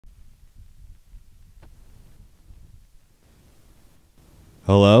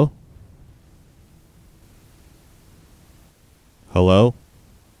Hello? Hello?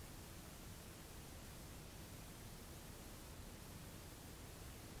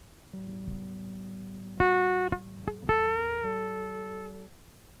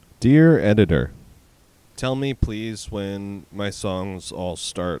 Dear editor, tell me please when my songs all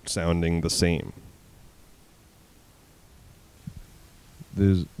start sounding the same.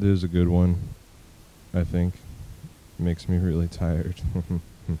 There's a good one, I think. Makes me really tired.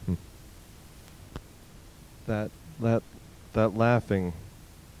 that laughing,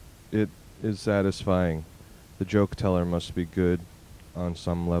 it is satisfying. The joke teller must be good on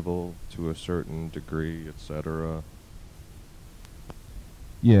some level to a certain degree, etc.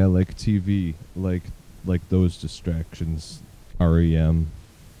 Yeah, like TV, like those distractions. REM.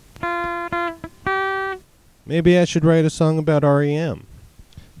 Maybe I should write a song about REM.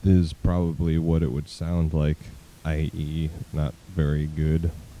 This is probably what it would sound like, i.e., not very good.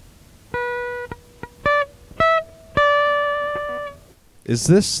 Is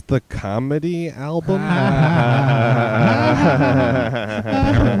this the comedy album?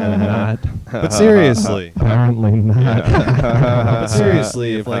 Apparently not. But seriously. Apparently not. But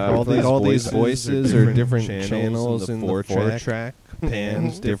seriously, if like all these voices are different channels in the 4-track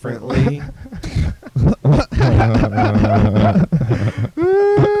pans differently.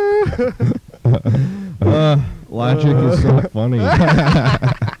 Logic is so funny.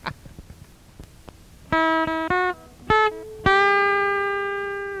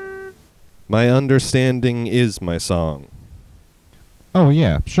 My understanding is my song. Oh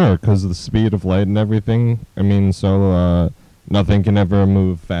yeah, sure, because of the speed of light and everything. I mean, so nothing can ever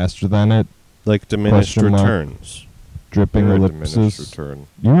move faster than it. Like diminished returns. Dripping You're ellipses. a diminished return.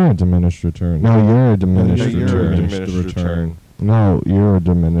 You're a diminished return. No, you're a diminished No, you're return. a diminished return. No, you're a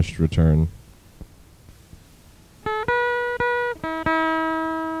diminished return.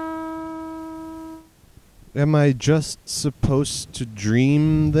 Am I just supposed to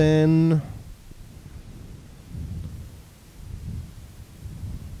dream then?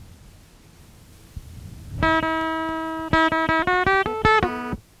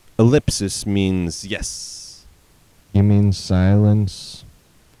 Ellipsis means yes. You mean silence?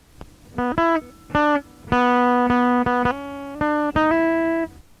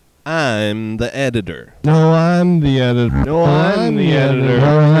 I'm the editor. No, I'm the editor. No, I'm the editor. No,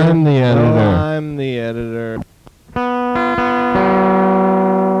 I'm the editor. No, I'm the editor.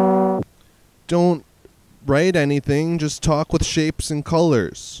 Don't write anything, just talk with shapes and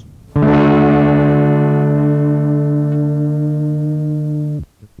colors.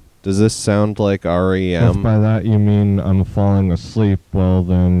 Does this sound like REM? If by that you mean I'm falling asleep, well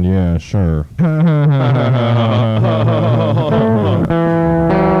then, yeah, sure.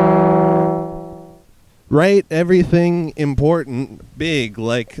 Write everything important big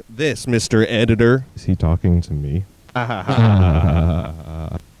like this, Mr. Editor. Is he talking to me?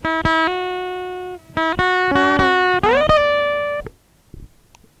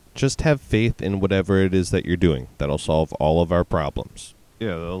 Just have faith in whatever it is that you're doing. That'll solve all of our problems.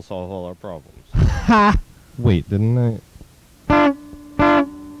 Yeah, that'll solve all our problems. Wait, didn't I?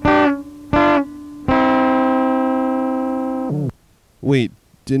 Wait,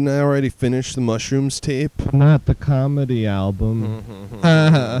 didn't I already finish the Mushrooms tape? Not the comedy album.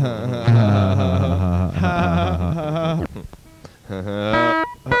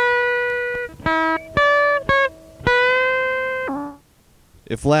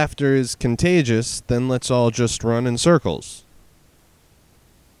 If laughter is contagious, then let's all just run in circles.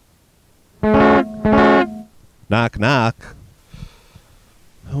 Knock, knock.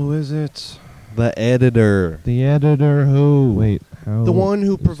 Who is it? The editor. The editor who? Wait, how? The one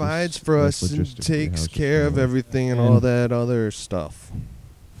who is provides this, for like, us and logistically, takes how's it care of going? everything and And- all that other stuff.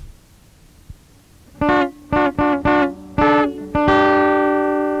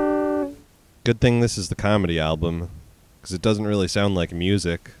 Good thing this is the comedy album, because it doesn't really sound like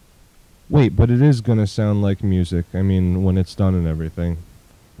music. Wait, but it is gonna sound like music. I mean, when it's done and everything.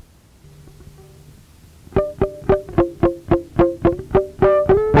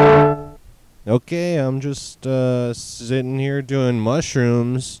 Okay, I'm just sitting here doing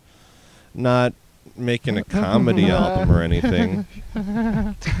mushrooms, not making a comedy album or anything.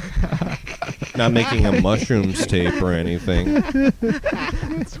 Not making a mushrooms tape or anything.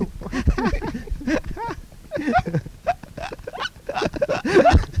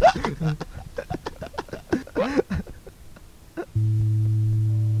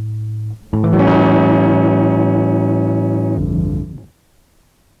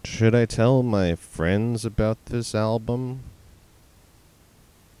 Should I tell my friends about this album?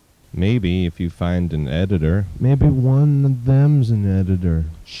 Maybe if you find an editor. Maybe one of them's an editor.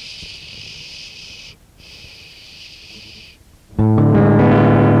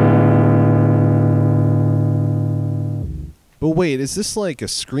 But wait, is this like a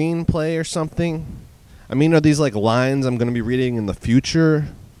screenplay or something? I mean, are these like lines I'm going to be reading in the future?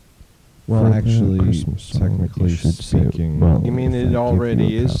 Well, actually, technically speaking, well, you mean it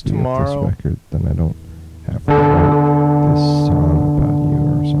already is tomorrow? Record, then I don't have to write this song about you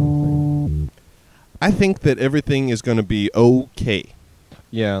or something. I think that everything is going to be okay.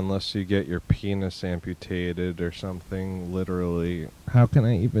 Yeah, unless you get your penis amputated or something, literally. How can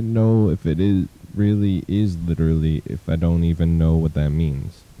I even know if it is really is literally if I don't even know what that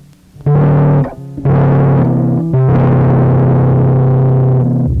means?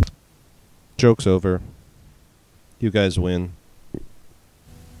 Joke's over. You guys win.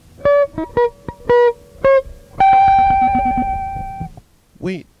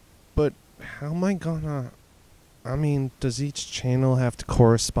 Wait, but how am I gonna... I mean, does each channel have to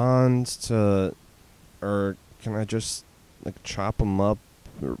correspond to... Or can I just, like, chop them up?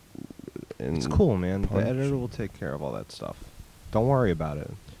 It's cool, man. The editor will take care of all that stuff. Don't worry about it.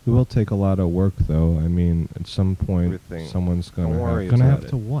 It will take a lot of work, though. I mean, at some point, someone's gonna have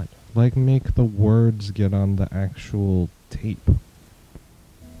to what? Like, make the words get on the actual tape.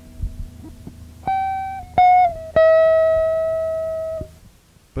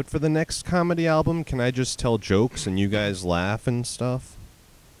 But for the next comedy album, can I just tell jokes and you guys laugh and stuff?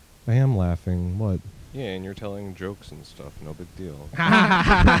 I am laughing. What? Yeah, and you're telling jokes and stuff. No big deal.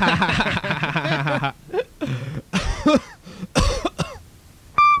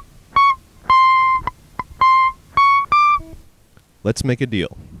 Let's make a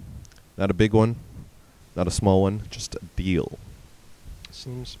deal. Not a big one, not a small one, just a deal.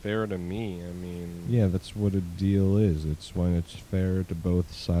 Seems fair to me. I mean... Yeah, that's what a deal is. It's when it's fair to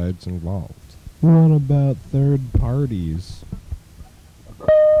both sides involved. What about third parties?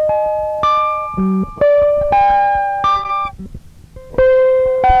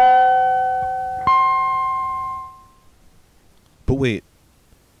 But wait,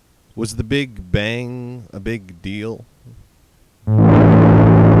 was the Big Bang a big deal?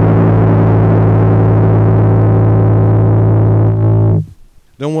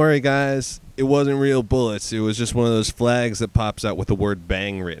 Don't worry, guys. It wasn't real bullets. It was just one of those flags that pops out with the word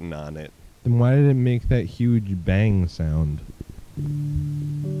bang written on it. Then why did it make that huge bang sound?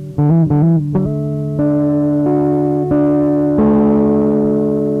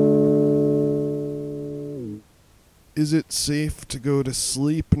 Is it safe to go to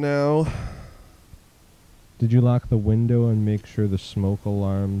sleep now? Did you lock the window and make sure the smoke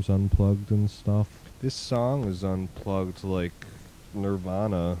alarm's unplugged and stuff? This song is unplugged like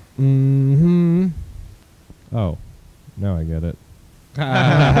Nirvana. Mm-hmm. Oh, now I get it.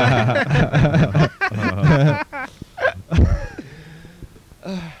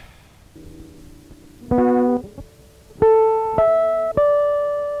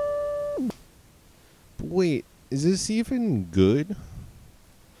 Wait, is this even good?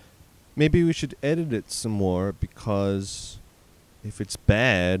 Maybe we should edit it some more, because if it's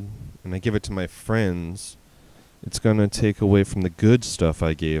bad and I give it to my friends, it's gonna take away from the good stuff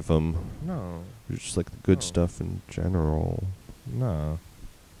I gave them. No. Just like the good stuff in general. No.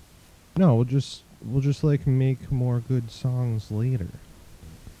 No, we'll just like make more good songs later.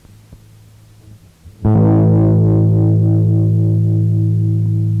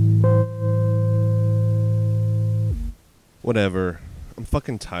 Whatever. I'm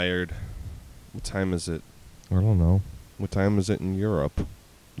fucking tired. What time is it? I don't know. What time is it in Europe?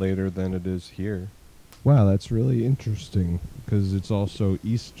 Later than it is here. Wow, that's really interesting, because it's also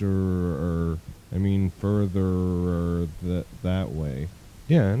Easter, or, I mean, further, or that way.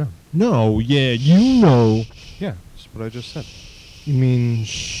 Yeah, I know. No, yeah, you know. Yeah, that's what I just said. You mean,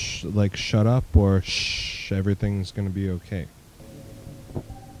 like, shut up, or everything's gonna be okay?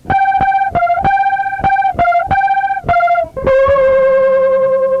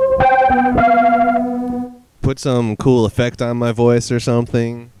 Put some cool effect on my voice or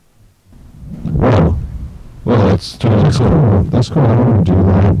something. Well, that's totally cool. That's cool. I want to do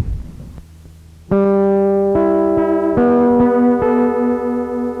that.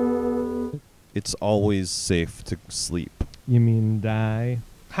 It's always safe to sleep. You mean die?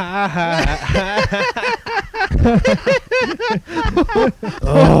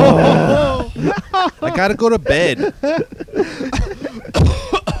 Oh. I gotta go to bed.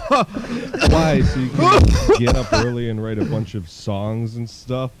 Why? So you can get up early and write a bunch of songs and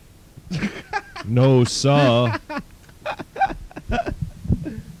stuff? No, sir.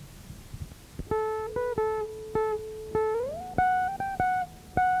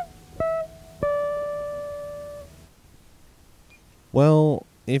 Well,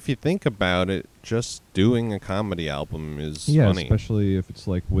 if you think about it, just doing a comedy album is Yeah, funny. especially if it's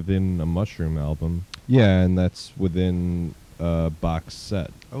like within a Mushroom album. Yeah, and that's within a box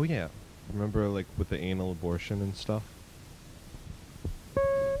set. Oh yeah, remember like with the anal abortion and stuff?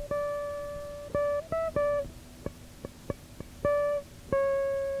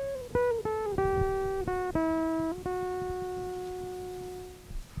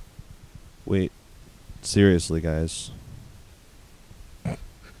 Wait, seriously, guys.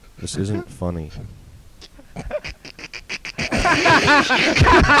 This isn't funny.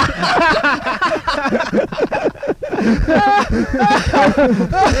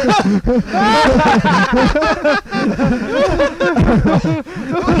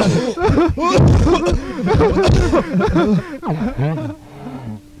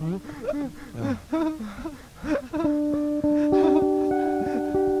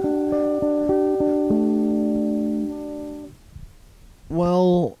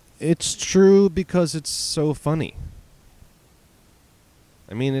 Well, it's true because it's so funny.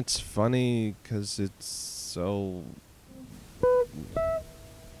 I mean, it's funny because it's so...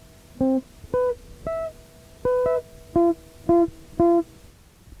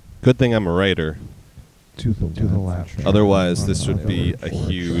 Good thing I'm a writer. To the left. Otherwise, this would be a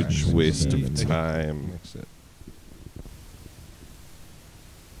huge waste of time. Mix it.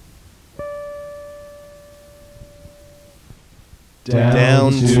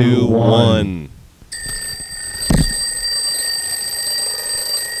 Down to one.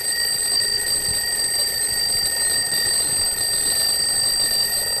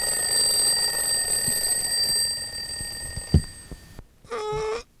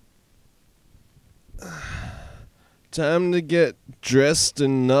 Time to get dressed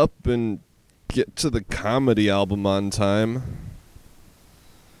and up and get to the comedy album on time.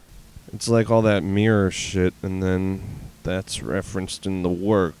 It's like all that mirror shit, and then that's referenced in the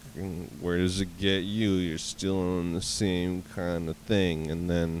work. And where does it get you? You're still on the same kind of thing, and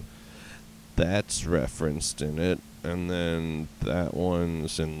then that's referenced in it, and then that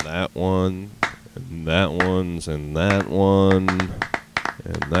one's in that one, and that one's in that one,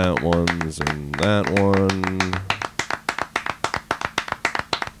 and that one's in that one.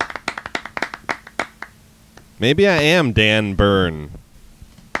 Maybe I am Dan Byrne.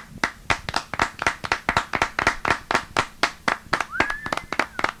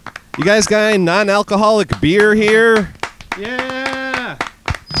 You guys got any non-alcoholic beer here? Yeah.